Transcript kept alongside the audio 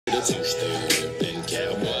Down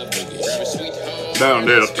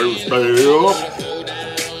there, Tuesday.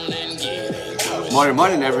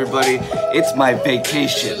 Morning, everybody. It's my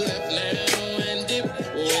vacation.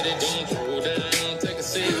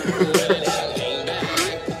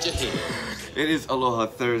 It is Aloha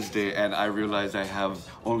Thursday, and I realize I have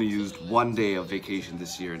only used one day of vacation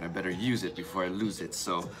this year, and I better use it before I lose it.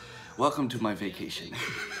 So, welcome to my vacation.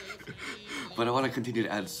 But I want to continue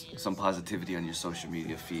to add some positivity on your social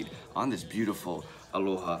media feed on this beautiful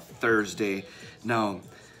Aloha Thursday. Now,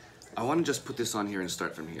 I want to just put this on here and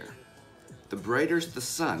start from here. The brighter the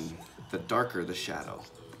sun, the darker the shadow.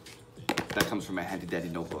 That comes from my handy dandy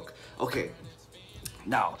notebook. Okay,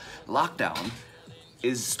 now, lockdown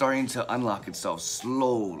is starting to unlock itself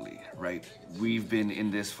slowly, right? We've been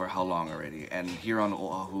in this for how long already? And here on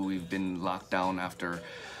Oahu, we've been locked down after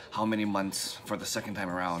how many months for the second time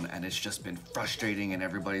around, and it's just been frustrating and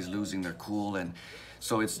everybody's losing their cool, and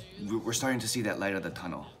so we're starting to see that light of the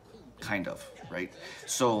tunnel, kind of, right?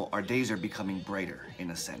 So our days are becoming brighter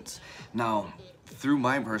in a sense. Now, through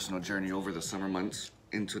my personal journey over the summer months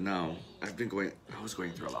into now, I was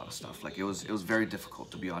going through a lot of stuff. Like it was very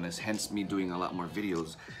difficult, to be honest, hence me doing a lot more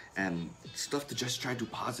videos and stuff to just try to do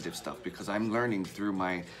positive stuff, because I'm learning through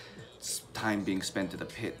my time being spent at the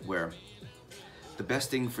pit where the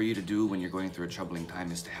best thing for you to do when you're going through a troubling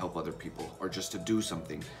time is to help other people, or just to do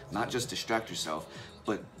something, not just distract yourself.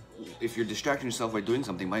 But if you're distracting yourself by doing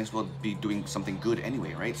something, might as well be doing something good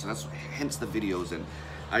anyway, right? So that's hence the videos, and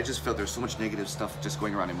I just felt there's so much negative stuff just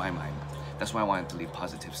going around in my mind. That's why I wanted to leave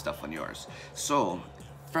positive stuff on yours. So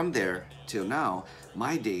from there till now,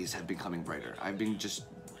 my days have been becoming brighter. I've been just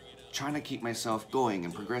trying to keep myself going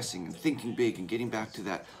and progressing and thinking big and getting back to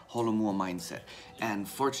that holomua mindset. And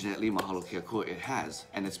fortunately, mahalo ke akua, it has.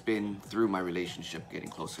 And it's been through my relationship getting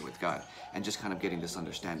closer with God and just kind of getting this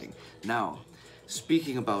understanding. Now,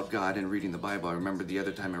 speaking about God and reading the Bible, I remember the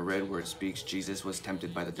other time I read where it speaks Jesus was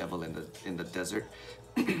tempted by the devil in the desert.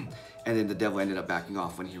 And then the devil ended up backing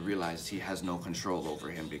off when he realized he has no control over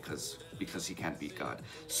him because he can't beat God.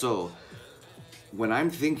 So when I'm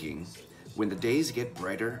thinking, when the days get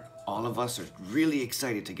brighter, all of us are really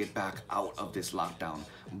excited to get back out of this lockdown,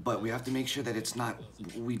 but we have to make sure that it's not,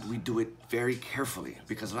 we do it very carefully,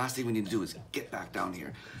 because the last thing we need to do is get back down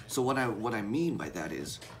here. So what I mean by that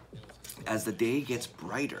is, as the day gets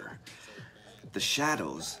brighter, the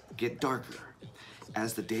shadows get darker.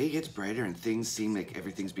 As the day gets brighter and things seem like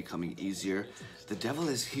everything's becoming easier, the devil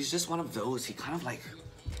he's just one of those, he kind of like,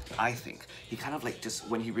 I think, he kind of like just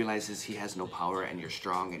when he realizes he has no power and you're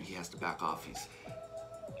strong and he has to back off,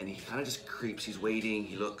 and he kind of just creeps, he's waiting,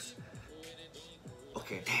 he looks,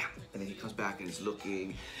 okay, damn, and then he comes back and he's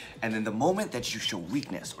looking, and then the moment that you show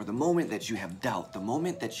weakness, or the moment that you have doubt, the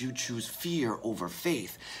moment that you choose fear over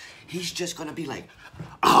faith, he's just gonna be like,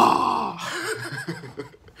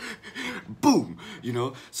 boom, you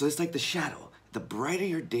know? So it's like the shadow. The brighter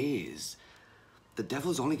your day is, the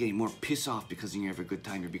devil's only getting more pissed off, because when you have a good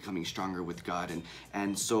time, you're becoming stronger with God.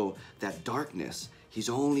 And so that darkness, he's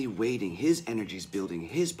only waiting. His energy's building.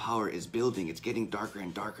 His power is building. It's getting darker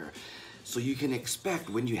and darker. So you can expect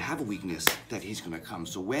when you have a weakness that he's going to come.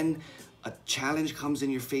 So when a challenge comes in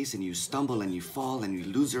your face and you stumble and you fall and you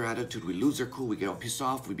lose our attitude, we lose our cool, we get all pissed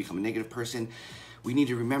off, we become a negative person, we need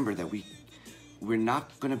to remember that we're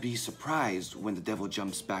not going to be surprised when the devil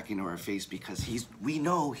jumps back into our face, because we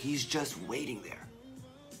know he's just waiting there.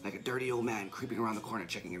 Like a dirty old man creeping around the corner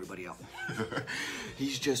checking everybody out.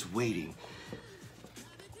 He's just waiting.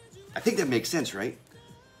 I think that makes sense, right?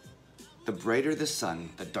 The brighter the sun,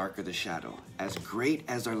 the darker the shadow. As great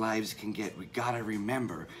as our lives can get, we gotta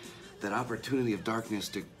remember that opportunity of darkness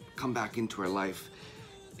to come back into our life,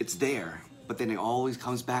 it's there, but then it always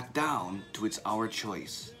comes back down to it's our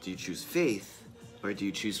choice. Do you choose faith, or do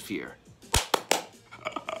you choose fear?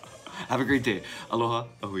 Have a great day. Aloha,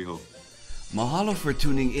 ahui ho. Mahalo for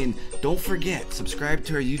tuning in. Don't forget, subscribe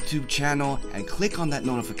to our YouTube channel and click on that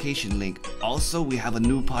notification link. Also, we have a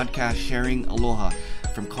new podcast sharing Aloha,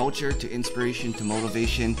 from culture to inspiration to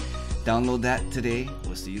motivation. Download that today.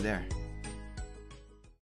 We'll see you there.